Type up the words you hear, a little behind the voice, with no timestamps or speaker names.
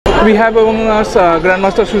We have among us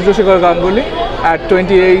Grandmaster Surya Sekhar Ganguly at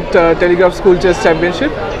 28 Telegraph Schools Chess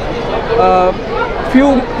Championship.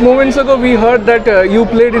 Few moments ago we heard that you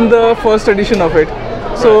played in the first edition of it.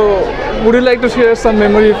 So would you like to share some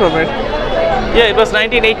memory from it? Yeah, it was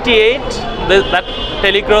 1988, that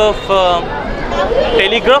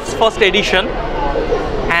Telegraph's first edition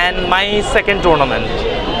and my second tournament.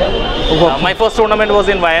 My first tournament was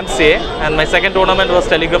in YMCA and my second tournament was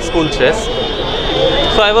Telegraph Schools Chess.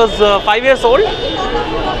 So I was 5 years old,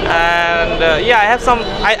 and yeah,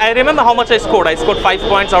 I remember how much I scored. I scored 5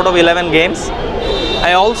 points out of 11 games.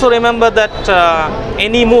 I also remember that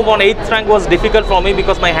any move on 8th rank was difficult for me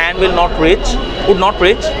because my hand would not reach.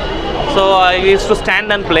 So I used to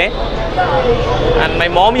stand and play, and my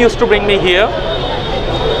mom used to bring me here.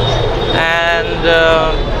 And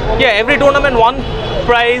yeah, every tournament one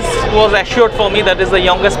prize was assured for me, that is the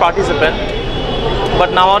youngest participant.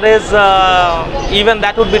 But nowadays even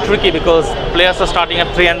that would be tricky because players are starting at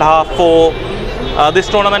 3.5, 4. This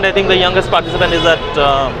tournament, I think the youngest participant is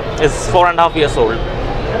 4.5 years old.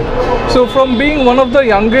 So from being one of the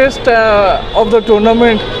youngest of the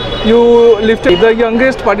tournament, you lifted the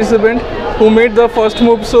youngest participant who made the first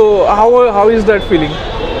move. So how is that feeling?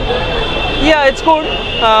 Yeah, it's good.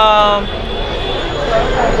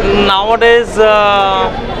 Nowadays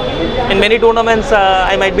in many tournaments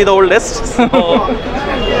I might be the oldest. So,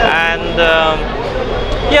 and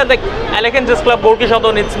yeah, the Alekhine Chess Club,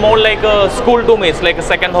 it's more like a school to me. It's like a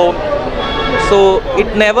second home. So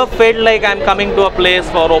it never felt like I'm coming to a place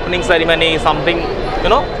for opening ceremony, something, you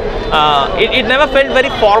know. It never felt very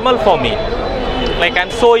formal for me. Like,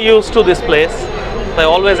 I'm so used to this place. So I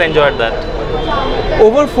always enjoyed that.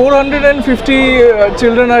 Over 450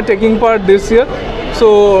 children are taking part this year.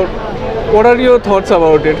 So what are your thoughts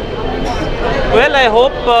about it? Well, I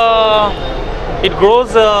hope it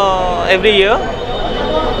grows every year.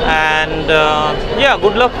 And yeah,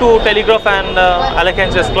 good luck to Telegraph and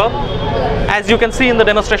Alekhine Chess Club. As you can see in the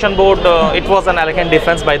demonstration board, it was an Alekhine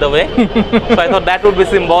defense, by the way. So I thought that would be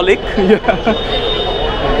symbolic.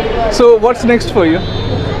 Yeah. So what's next for you?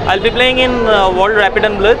 I'll be playing in World Rapid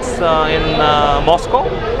and Blitz in Moscow.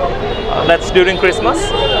 That's during Christmas.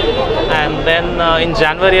 And then in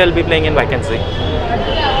January I'll be playing in vacancy.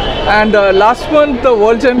 And last month the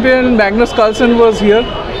world champion Magnus Carlsen was here.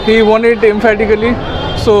 He won it emphatically.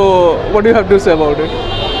 So what do you have to say about it?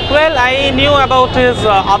 Well, I knew about his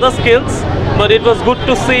other skills, but it was good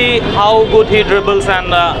to see how good he dribbles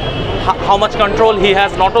and how much control he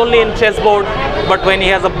has, not only in chessboard, but when he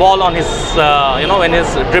has a ball on his, you know, when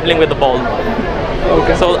he's dribbling with the ball.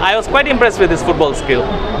 Okay. So I was quite impressed with his football skill.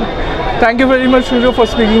 Thank you very much, Surya, for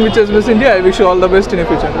speaking with Chess Base India. I wish you all the best in the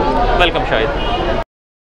future. Welcome, Shahid.